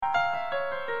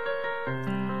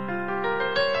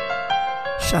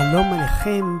Shalom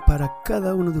Alejem para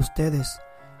cada uno de ustedes.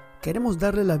 Queremos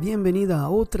darle la bienvenida a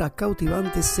otra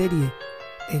cautivante serie,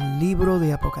 el libro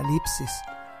de Apocalipsis,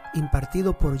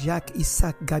 impartido por Jacques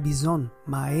Isaac Gabizon,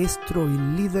 maestro y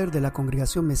líder de la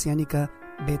congregación mesiánica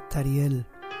Bet Ariel.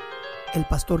 El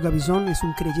pastor Gabizon es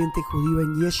un creyente judío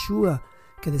en Yeshua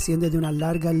que desciende de una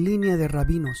larga línea de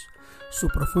rabinos. Su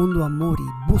profundo amor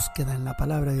y búsqueda en la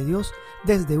palabra de Dios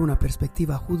desde una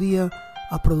perspectiva judía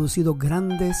ha producido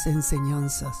grandes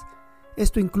enseñanzas.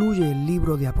 Esto incluye el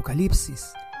libro de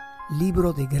Apocalipsis,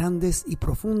 libro de grandes y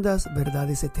profundas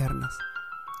verdades eternas.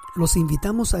 Los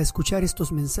invitamos a escuchar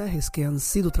estos mensajes que han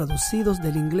sido traducidos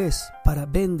del inglés para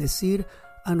bendecir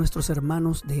a nuestros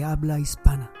hermanos de habla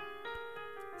hispana.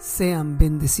 Sean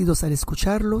bendecidos al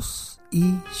escucharlos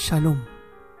y Shalom.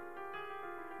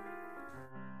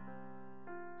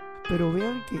 Pero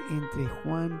vean que entre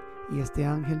Juan y este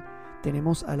ángel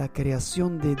tenemos a la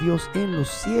creación de Dios en los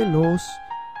cielos,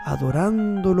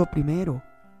 adorándolo primero.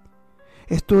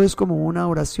 Esto es como una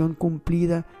oración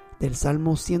cumplida del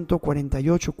Salmo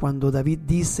 148, cuando David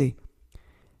dice: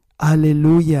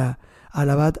 Aleluya,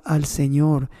 alabad al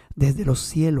Señor desde los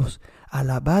cielos,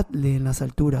 alabadle en las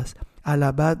alturas,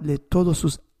 alabadle todos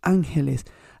sus ángeles,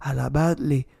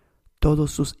 alabadle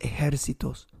todos sus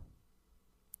ejércitos.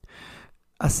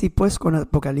 Así pues, con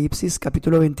Apocalipsis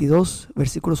capítulo 22,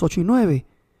 versículos 8 y 9,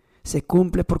 se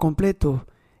cumple por completo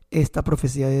esta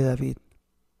profecía de David.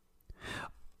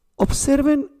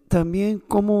 Observen también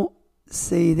cómo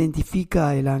se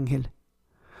identifica el ángel,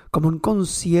 como un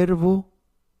consiervo,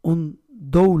 un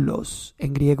doulos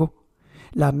en griego,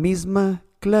 la misma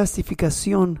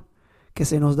clasificación que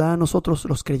se nos da a nosotros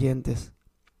los creyentes.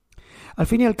 Al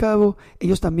fin y al cabo,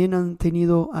 ellos también han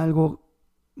tenido algo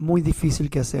muy difícil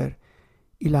que hacer,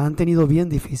 y la han tenido bien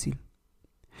difícil.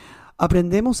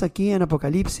 Aprendemos aquí en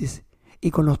Apocalipsis y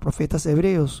con los profetas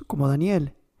hebreos como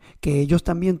Daniel, que ellos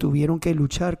también tuvieron que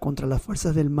luchar contra las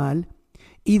fuerzas del mal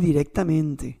y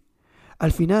directamente.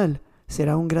 Al final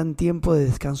será un gran tiempo de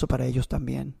descanso para ellos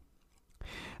también.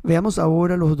 Veamos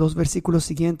ahora los dos versículos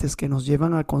siguientes que nos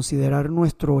llevan a considerar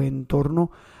nuestro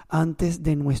entorno antes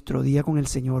de nuestro día con el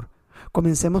Señor.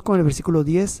 Comencemos con el versículo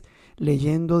 10,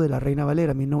 leyendo de la Reina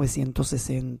Valera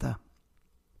 1960.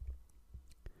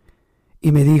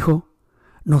 Y me dijo: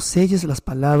 no selles las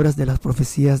palabras de las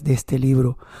profecías de este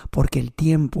libro, porque el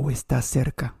tiempo está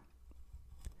cerca.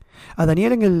 A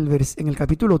Daniel en el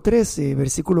capítulo 13,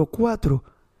 versículo 4,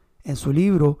 en su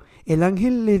libro, el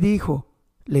ángel le dijo,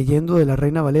 leyendo de la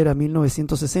Reina Valera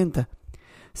 1960,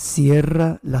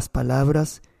 cierra las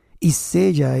palabras y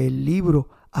sella el libro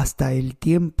hasta el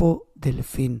tiempo del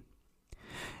fin.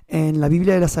 En la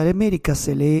Biblia de las Américas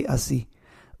se lee así: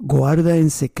 guarda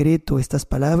en secreto estas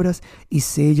palabras y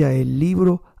sella el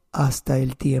libro hasta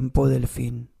el tiempo del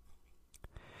fin.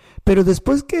 Pero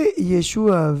después que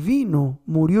Yeshua vino,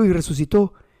 murió y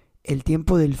resucitó, el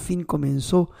tiempo del fin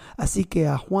comenzó, así que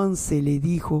a Juan se le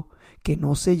dijo que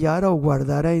no sellara o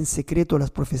guardara en secreto las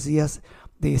profecías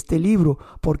de este libro,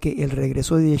 porque el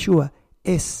regreso de Yeshua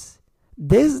es,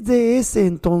 desde ese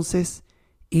entonces,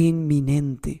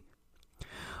 inminente.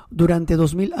 Durante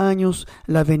 2000 años,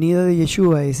 la venida de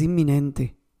Yeshua es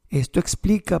inminente. Esto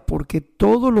explica por qué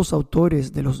todos los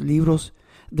autores de los libros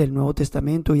del Nuevo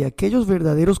Testamento y aquellos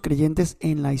verdaderos creyentes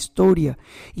en la historia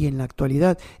y en la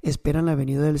actualidad esperan la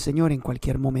venida del Señor en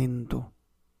cualquier momento.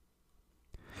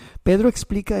 Pedro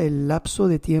explica el lapso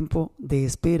de tiempo de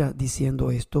espera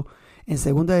diciendo esto en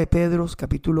 2 de Pedro,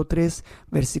 capítulo 3,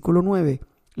 versículo 9,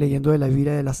 leyendo de la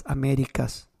Biblia de las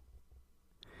Américas.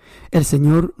 El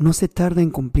Señor no se tarda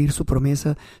en cumplir su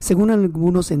promesa, según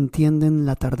algunos entienden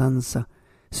la tardanza,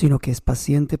 sino que es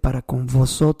paciente para con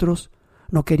vosotros,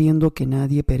 no queriendo que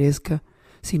nadie perezca,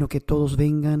 sino que todos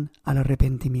vengan al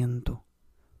arrepentimiento.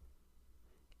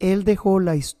 Él dejó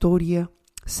la historia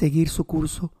seguir su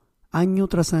curso año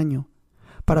tras año,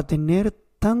 para tener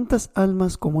tantas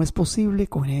almas como es posible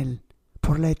con Él,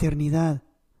 por la eternidad.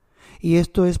 Y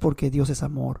esto es porque Dios es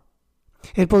amor.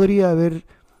 Él podría haber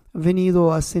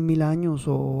venido hace 1000 años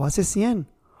o hace 100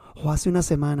 o hace una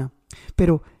semana,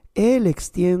 pero Él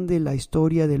extiende la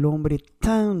historia del hombre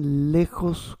tan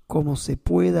lejos como se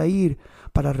pueda ir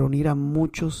para reunir a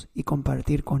muchos y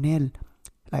compartir con Él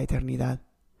la eternidad.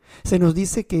 Se nos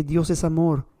dice que Dios es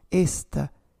amor.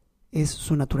 Esta es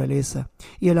su naturaleza,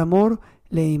 y el amor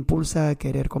le impulsa a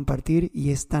querer compartir,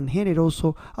 y es tan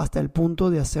generoso hasta el punto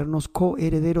de hacernos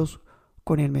coherederos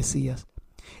con el Mesías.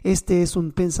 Este es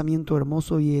un pensamiento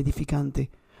hermoso y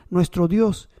edificante. Nuestro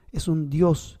Dios es un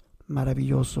Dios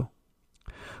maravilloso.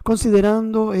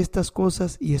 Considerando estas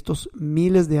cosas y estos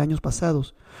miles de años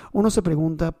pasados, uno se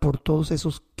pregunta por todos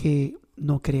esos que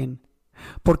no creen,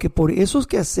 porque por esos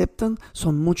que aceptan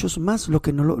son muchos más los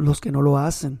que no lo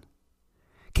hacen.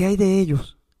 ¿Qué hay de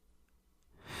ellos?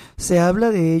 Se habla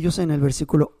de ellos en el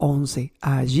versículo 11.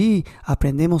 Allí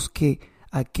aprendemos que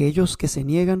aquellos que se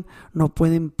niegan no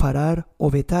pueden parar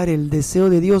o vetar el deseo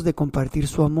de Dios de compartir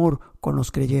su amor con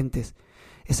los creyentes.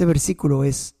 Ese versículo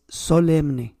es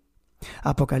solemne.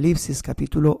 Apocalipsis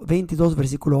capítulo 22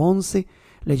 versículo 11,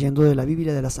 leyendo de la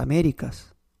Biblia de las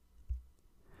Américas.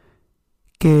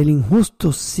 Que el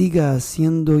injusto siga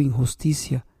haciendo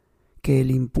injusticia, que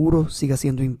el impuro siga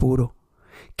siendo impuro,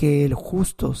 que el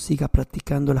justo siga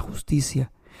practicando la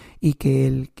justicia y que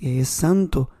el que es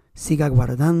santo siga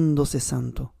guardándose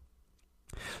santo.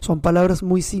 Son palabras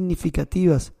muy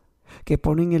significativas que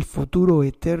ponen el futuro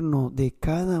eterno de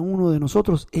cada uno de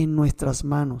nosotros en nuestras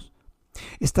manos.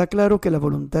 Está claro que la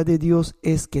voluntad de Dios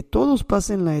es que todos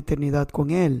pasen la eternidad con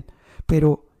Él,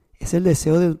 pero ¿es el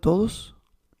deseo de todos?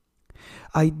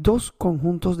 Hay dos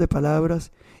conjuntos de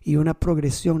palabras y una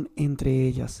progresión entre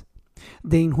ellas.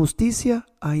 De injusticia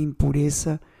a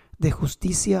impureza, de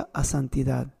justicia a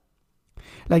santidad.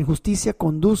 La injusticia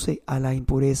conduce a la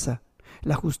impureza,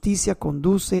 la justicia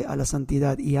conduce a la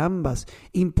santidad y ambas,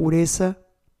 impureza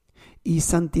y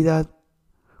santidad,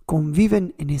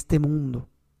 conviven en este mundo.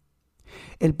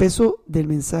 El peso del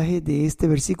mensaje de este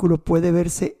versículo puede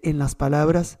verse en las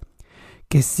palabras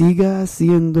que siga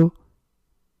haciendo,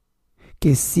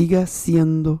 que siga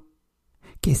siendo,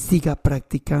 que siga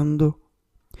practicando,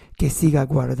 que siga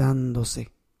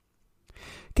guardándose.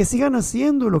 Que sigan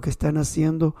haciendo lo que están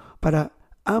haciendo para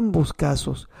ambos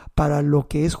casos, para lo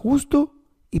que es justo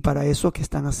y para eso que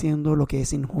están haciendo lo que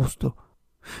es injusto.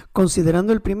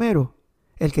 Considerando el primero,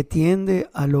 el que tiende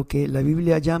a lo que la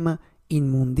Biblia llama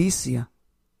inmundicia,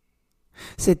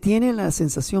 se tiene la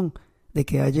sensación de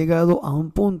que ha llegado a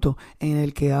un punto en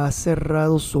el que ha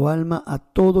cerrado su alma a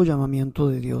todo llamamiento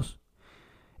de Dios.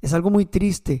 Es algo muy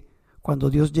triste cuando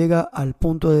Dios llega al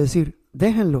punto de decir,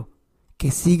 déjenlo,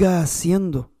 que siga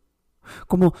haciendo,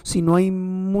 como si no hay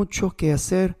mucho que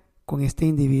hacer con este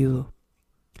individuo.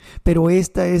 Pero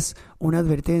esta es una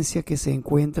advertencia que se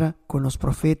encuentra con los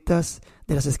profetas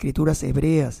de las Escrituras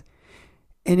hebreas.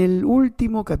 En el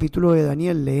último capítulo de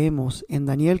Daniel leemos, en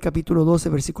Daniel capítulo 12,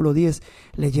 versículo 10,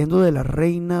 leyendo de la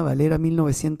Reina Valera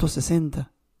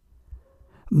 1960,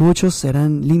 muchos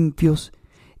serán limpios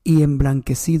y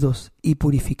emblanquecidos y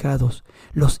purificados,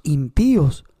 los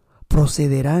impíos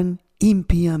procederán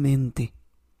impíamente.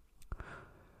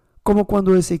 Como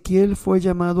cuando Ezequiel fue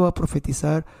llamado a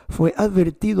profetizar, fue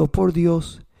advertido por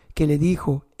Dios que le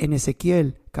dijo en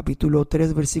Ezequiel capítulo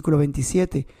 3 versículo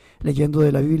 27, leyendo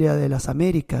de la Biblia de las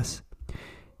Américas,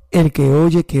 el que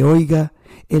oye que oiga,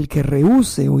 el que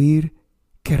rehúse oír,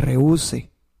 que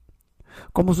rehúse.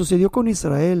 Como sucedió con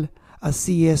Israel,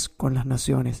 así es con las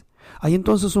naciones. Hay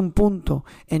entonces un punto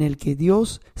en el que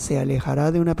Dios se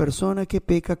alejará de una persona que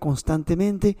peca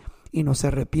constantemente y no se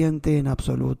arrepiente en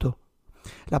absoluto.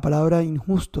 La palabra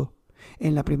injusto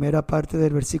en la primera parte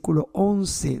del versículo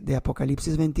 11 de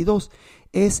Apocalipsis 22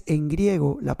 es en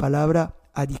griego la palabra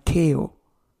adikeo,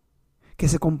 que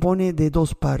se compone de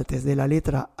dos partes, de la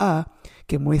letra A,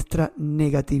 que muestra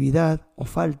negatividad o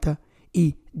falta,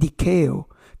 y dikeo,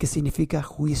 que significa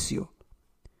juicio.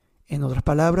 En otras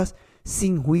palabras,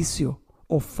 sin juicio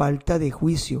o falta de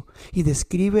juicio, y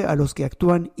describe a los que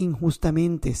actúan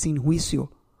injustamente, sin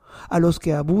juicio, a los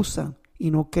que abusan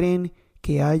y no creen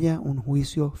que haya un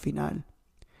juicio final.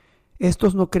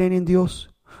 Estos no creen en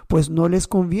Dios, pues no les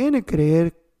conviene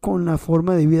creer con la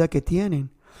forma de vida que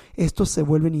tienen. Estos se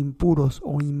vuelven impuros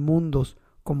o inmundos,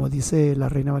 como dice la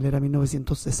Reina Valera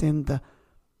 1960,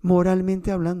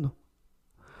 moralmente hablando.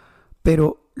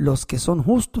 Pero los que son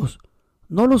justos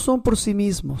no lo son por sí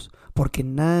mismos, porque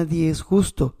nadie es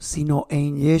justo sino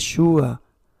en Yeshua,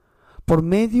 por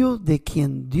medio de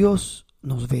quien Dios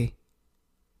nos ve.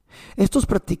 Estos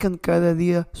practican cada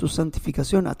día su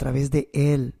santificación a través de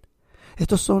Él.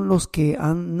 Estos son los que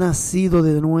han nacido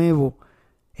de nuevo.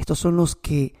 Estos son los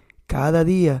que cada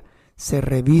día se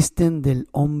revisten del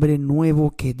hombre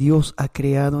nuevo que Dios ha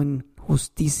creado en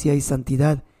justicia y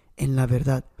santidad, en la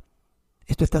verdad.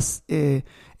 Esto está en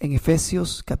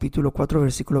Efesios capítulo 4,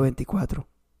 versículo 24.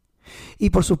 Y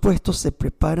por supuesto se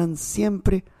preparan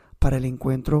siempre para el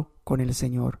encuentro con el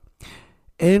Señor.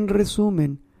 En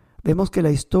resumen, vemos que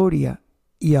la historia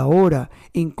y ahora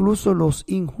incluso los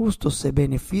injustos se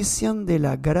benefician de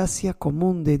la gracia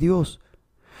común de Dios,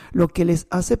 lo que les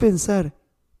hace pensar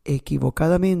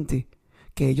equivocadamente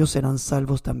que ellos serán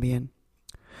salvos también.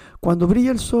 Cuando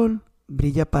brilla el sol,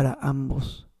 brilla para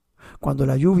ambos. Cuando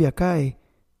la lluvia cae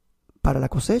para la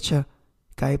cosecha,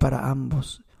 cae para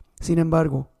ambos. Sin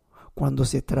embargo, cuando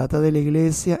se trata de la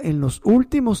iglesia en los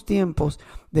últimos tiempos,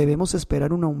 debemos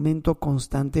esperar un aumento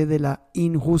constante de la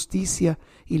injusticia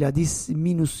y la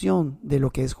disminución de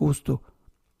lo que es justo.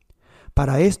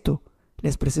 Para esto,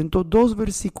 les presento 2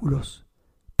 versículos.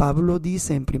 Pablo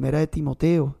dice en 1 de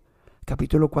Timoteo,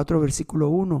 capítulo 4, versículo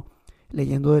 1,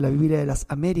 leyendo de la Biblia de las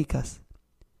Américas.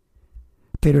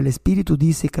 Pero el Espíritu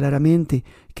dice claramente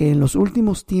que en los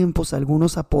últimos tiempos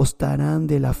algunos apostarán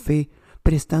de la fe,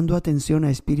 prestando atención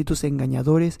a espíritus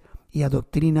engañadores y a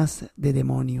doctrinas de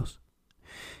demonios.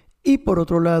 Y por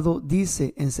otro lado,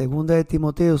 dice en 2 de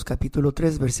Timoteo, capítulo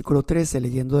 3, versículo 13,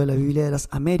 leyendo de la Biblia de las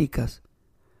Américas,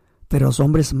 pero los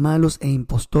hombres malos e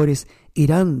impostores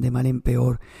irán de mal en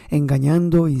peor,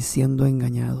 engañando y siendo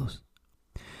engañados.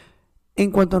 En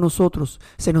cuanto a nosotros,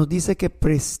 se nos dice que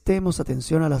prestemos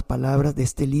atención a las palabras de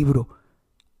este libro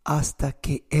hasta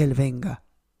que Él venga.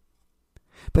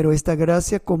 Pero esta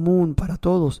gracia común para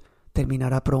todos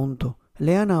terminará pronto.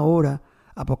 Lean ahora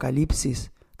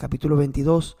Apocalipsis, capítulo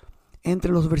 22,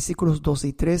 entre los versículos 12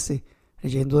 y 13,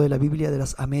 leyendo de la Biblia de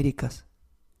las Américas.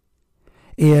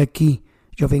 He aquí,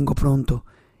 yo vengo pronto,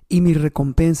 y mi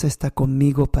recompensa está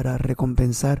conmigo para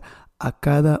recompensar a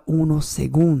cada uno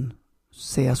según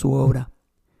sea su obra.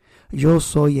 Yo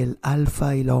soy el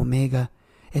Alfa y la Omega,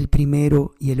 el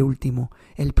primero y el último,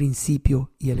 el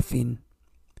principio y el fin.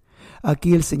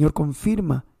 Aquí el Señor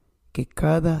confirma que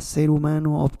cada ser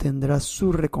humano obtendrá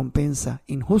su recompensa,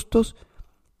 injustos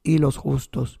y los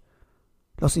justos.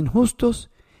 Los injustos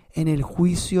en el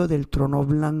juicio del trono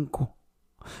blanco,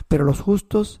 pero los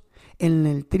justos en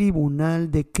el tribunal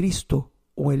de Cristo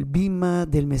o el bima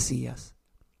del Mesías,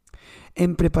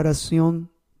 en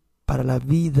preparación para la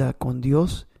vida con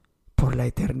Dios por la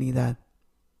eternidad.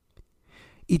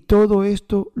 Y todo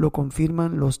esto lo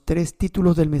confirman los 3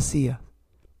 títulos del Mesías.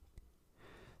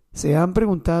 ¿Se han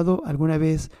preguntado alguna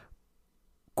vez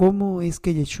cómo es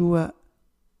que Yeshua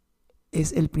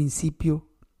es el principio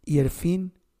y el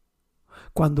fin,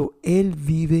 cuando Él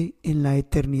vive en la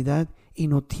eternidad y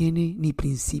no tiene ni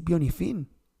principio ni fin?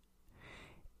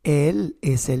 Él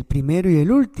es el primero y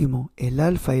el último, el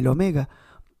Alfa y el Omega,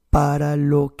 para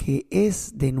lo que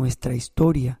es de nuestra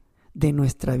historia, de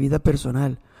nuestra vida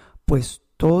personal, pues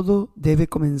todo debe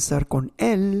comenzar con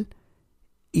Él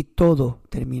y todo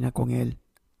termina con Él.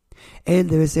 Él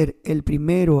debe ser el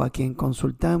primero a quien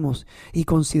consultamos y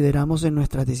consideramos en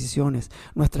nuestras decisiones,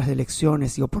 nuestras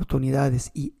elecciones y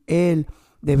oportunidades, y Él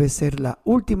debe ser la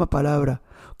última palabra,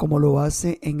 como lo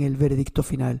hace en el veredicto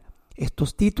final.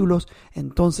 Estos títulos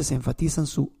entonces enfatizan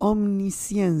su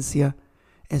omnisciencia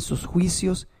en sus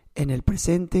juicios en el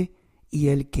presente y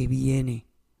el que viene.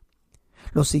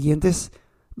 Los siguientes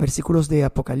versículos de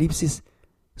Apocalipsis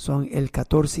son el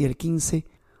 14 y el 15.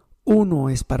 Uno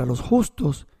es para los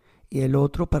justos y el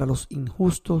otro para los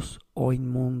injustos o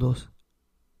inmundos.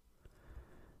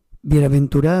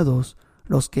 Bienaventurados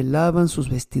los que lavan sus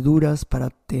vestiduras para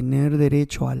tener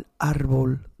derecho al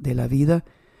árbol de la vida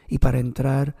y para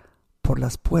entrar por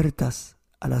las puertas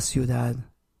a la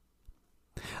ciudad.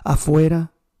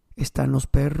 Afuera están los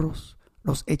perros,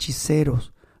 los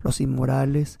hechiceros, los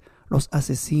inmorales, los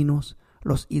asesinos,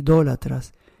 los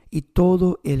idólatras y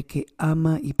todo el que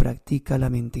ama y practica la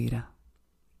mentira.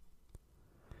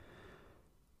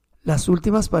 Las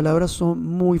últimas palabras son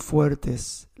muy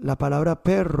fuertes. La palabra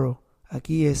perro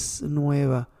aquí es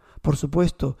nueva. Por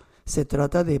supuesto, se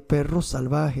trata de perros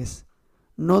salvajes,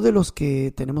 no de los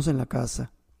que tenemos en la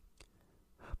casa.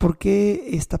 ¿Por qué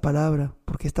esta palabra?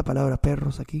 ¿Por qué esta palabra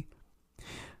perros aquí?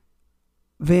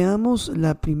 Veamos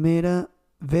la primera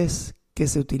vez que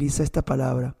se utiliza esta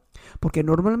palabra, porque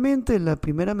normalmente la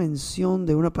primera mención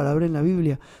de una palabra en la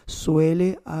Biblia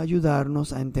suele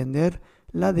ayudarnos a entender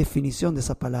la definición de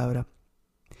esa palabra.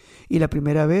 Y la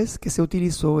primera vez que se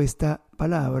utilizó esta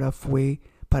palabra fue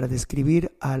para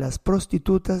describir a las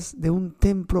prostitutas de un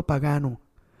templo pagano.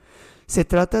 Se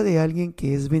trata de alguien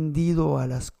que es vendido a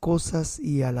las cosas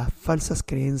y a las falsas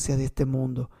creencias de este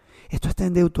mundo. Esto está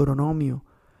en Deuteronomio,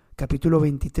 capítulo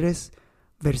 23,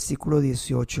 versículo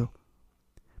 18.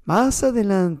 Más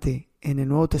adelante, en el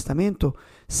Nuevo Testamento,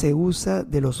 se usa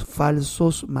de los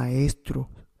falsos maestros.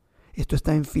 Esto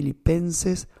está en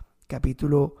Filipenses,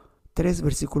 capítulo 3,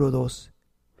 versículo 2.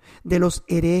 De los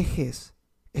herejes.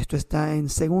 Esto está en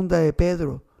 2 de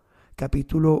Pedro,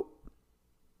 capítulo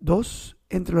 2,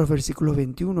 entre los versículos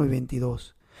 21 y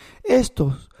 22.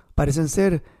 Estos parecen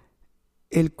ser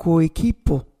el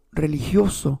coequipo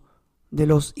religioso de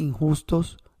los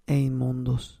injustos e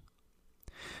inmundos.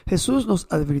 Jesús nos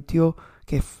advirtió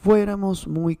que fuéramos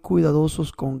muy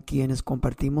cuidadosos con quienes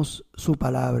compartimos su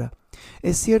palabra.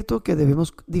 Es cierto que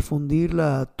debemos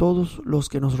difundirla a todos los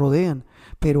que nos rodean,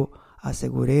 pero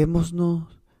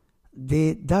asegurémonos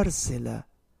de dársela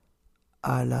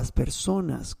a las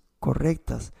personas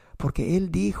correctas, porque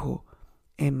Él dijo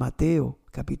en Mateo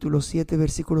capítulo 7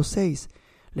 versículo 6,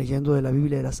 leyendo de la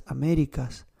Biblia de las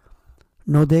Américas: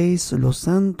 no deis lo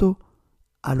santo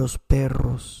a los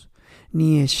perros,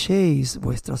 ni echéis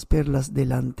vuestras perlas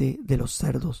delante de los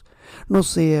cerdos, no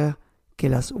sea que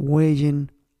las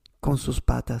huellen con sus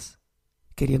patas,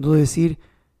 queriendo decir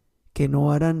que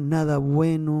no harán nada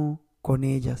bueno con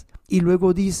ellas. Y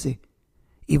luego dice: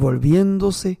 y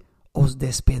volviéndose os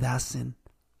despedacen.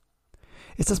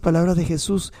 Estas palabras de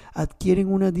Jesús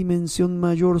adquieren una dimensión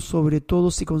mayor, sobre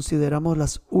todo si consideramos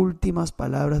las últimas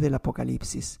palabras del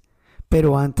Apocalipsis.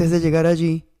 Pero antes de llegar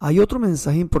allí, hay otro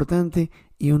mensaje importante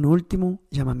y un último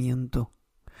llamamiento.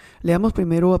 Leamos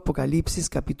primero Apocalipsis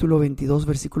capítulo 22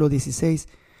 versículo 16,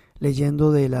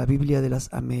 leyendo de la Biblia de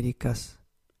las Américas.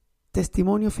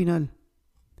 Testimonio final.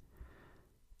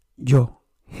 Yo,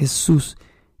 Jesús,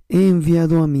 he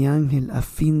enviado a mi ángel a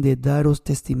fin de daros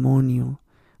testimonio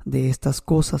de estas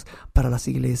cosas para las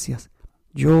iglesias.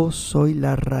 Yo soy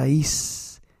la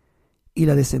raíz y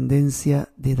la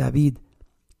descendencia de David,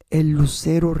 el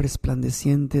lucero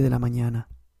resplandeciente de la mañana.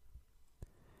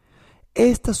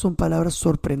 Estas son palabras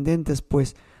sorprendentes,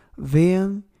 pues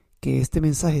vean que este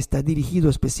mensaje está dirigido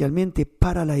especialmente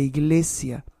para la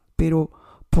iglesia. Pero,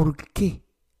 ¿por qué?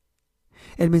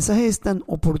 El mensaje es tan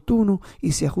oportuno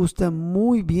y se ajusta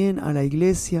muy bien a la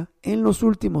iglesia en los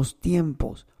últimos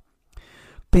tiempos.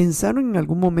 ¿Pensaron en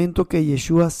algún momento que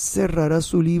Yeshua cerrará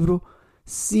su libro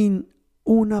sin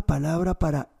una palabra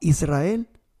para Israel?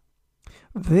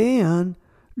 Vean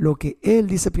lo que él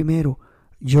dice primero: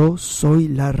 yo soy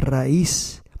la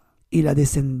raíz y la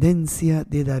descendencia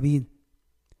de David.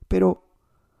 Pero,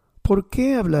 ¿por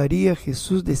qué hablaría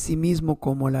Jesús de sí mismo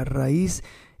como la raíz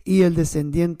y el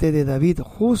descendiente de David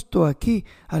justo aquí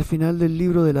al final del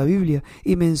libro de la Biblia,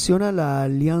 y menciona la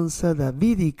alianza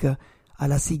davídica a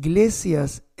las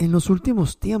iglesias en los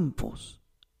últimos tiempos?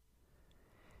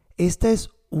 Esta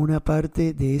es una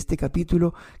parte de este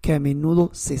capítulo que a menudo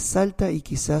se salta y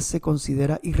quizás se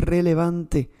considera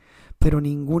irrelevante, pero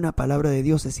ninguna palabra de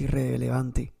Dios es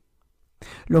irrelevante.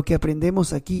 Lo que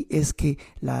aprendemos aquí es que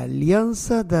la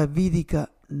alianza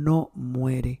davídica no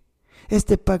muere.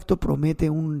 Este pacto promete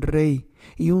un rey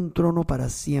y un trono para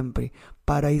siempre,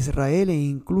 para Israel e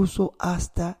incluso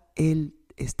hasta el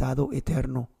estado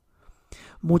eterno.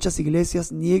 Muchas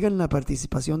iglesias niegan la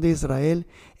participación de Israel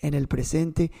en el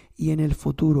presente y en el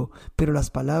futuro, pero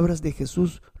las palabras de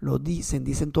Jesús lo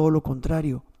dicen todo lo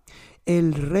contrario.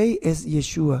 El rey es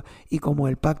Yeshua, y como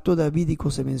el pacto davídico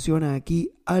se menciona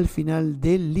aquí al final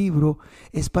del libro,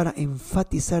 es para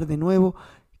enfatizar de nuevo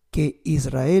que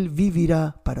Israel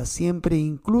vivirá para siempre,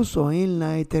 incluso en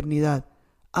la eternidad.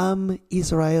 Am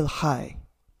Israel High.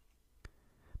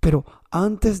 Pero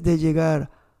antes de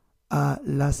llegar a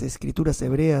las escrituras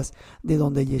hebreas de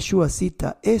donde Yeshua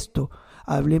cita esto,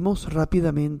 hablemos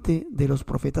rápidamente de los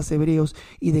profetas hebreos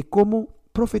y de cómo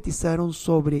profetizaron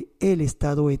sobre el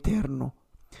estado eterno.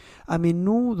 A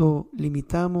menudo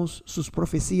limitamos sus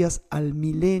profecías al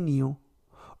milenio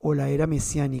o la era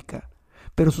mesiánica,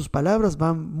 pero sus palabras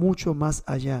van mucho más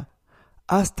allá,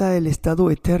 hasta el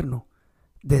estado eterno.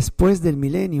 Después del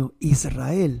milenio,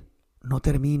 Israel no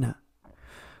termina.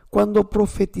 Cuando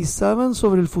profetizaban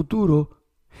sobre el futuro,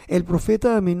 el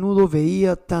profeta a menudo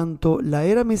veía tanto la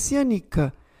era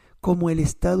mesiánica como el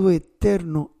estado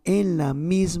eterno en la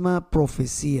misma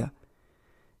profecía.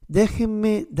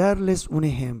 Déjenme darles un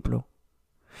ejemplo.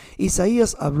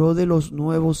 Isaías habló de los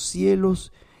nuevos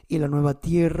cielos y la nueva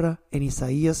tierra en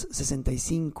Isaías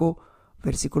 65,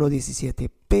 versículo 17.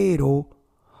 Pero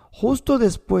justo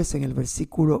después, en el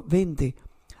versículo 20,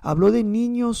 habló de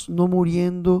niños no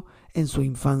muriendo en su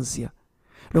infancia,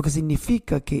 lo que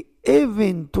significa que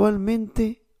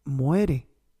eventualmente muere.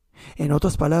 En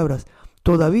otras palabras,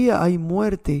 todavía hay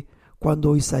muerte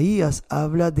cuando Isaías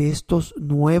habla de estos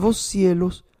nuevos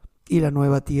cielos y la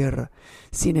nueva tierra.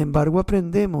 Sin embargo,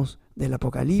 aprendemos del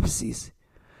Apocalipsis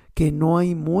que no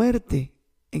hay muerte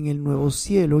en el nuevo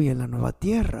cielo y en la nueva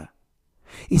tierra.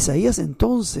 Isaías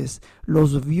entonces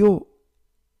los vio,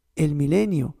 el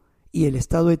milenio y el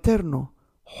estado eterno,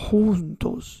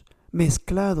 juntos,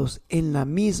 mezclados en la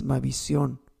misma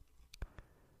visión.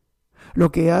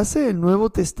 Lo que hace el Nuevo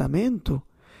Testamento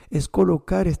es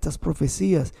colocar estas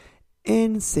profecías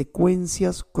en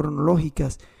secuencias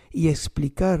cronológicas y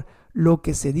explicar lo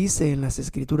que se dice en las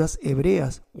escrituras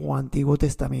hebreas o Antiguo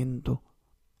Testamento.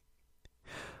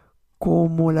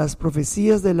 Como las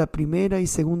profecías de la primera y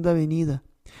segunda venida,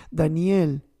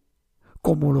 Daniel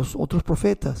como los otros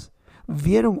profetas,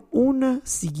 vieron una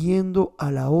siguiendo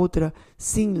a la otra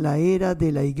sin la era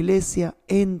de la iglesia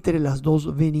entre las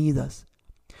dos venidas.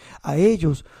 A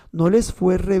ellos no les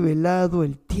fue revelado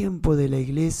el tiempo de la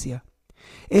iglesia.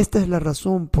 Esta es la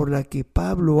razón por la que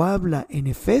Pablo habla en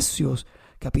Efesios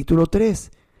capítulo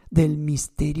 3 del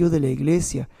misterio de la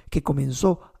iglesia que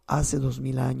comenzó hace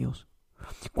 2000 años.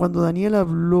 Cuando Daniel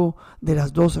habló de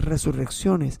las dos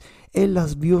resurrecciones, él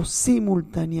las vio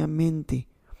simultáneamente,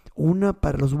 una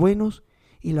para los buenos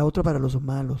y la otra para los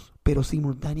malos, pero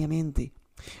simultáneamente.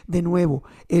 De nuevo,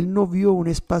 él no vio un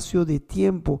espacio de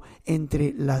tiempo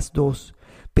entre las dos,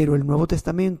 pero el Nuevo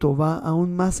Testamento va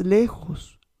aún más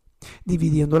lejos,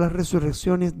 dividiendo las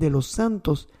resurrecciones de los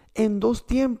santos en dos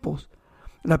tiempos.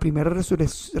 La primera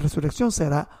resurrección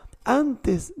será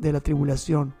antes de la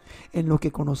tribulación, en lo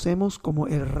que conocemos como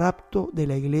el rapto de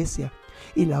la iglesia,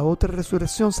 y la otra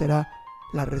resurrección será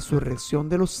la resurrección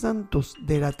de los santos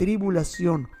de la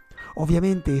tribulación.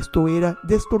 Obviamente esto era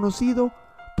desconocido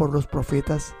por los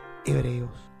profetas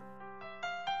hebreos.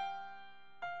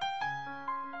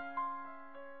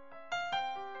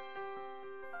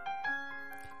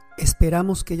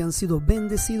 Esperamos que hayan sido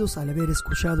bendecidos al haber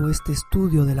escuchado este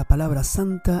estudio de la palabra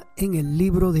santa en el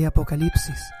libro de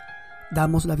Apocalipsis.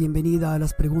 Damos la bienvenida a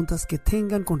las preguntas que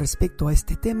tengan con respecto a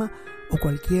este tema o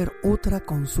cualquier otra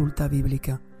consulta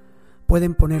bíblica.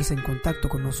 Pueden ponerse en contacto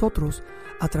con nosotros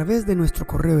a través de nuestro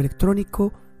correo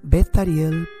electrónico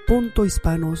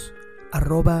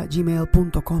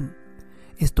bethariel.hispanos@gmail.com.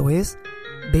 Esto es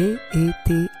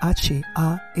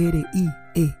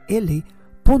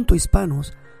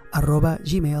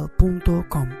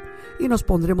bethariel.hispanos@gmail.com, y nos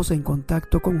pondremos en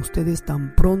contacto con ustedes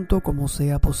tan pronto como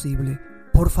sea posible.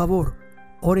 Por favor,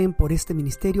 oren por este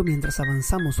ministerio mientras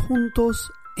avanzamos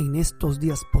juntos en estos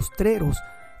días postreros,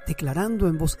 declarando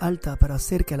en voz alta para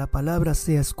hacer que la palabra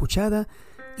sea escuchada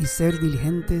y ser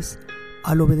diligentes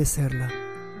al obedecerla.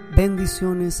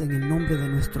 Bendiciones en el nombre de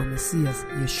nuestro Mesías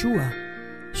Yeshua.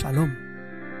 Shalom.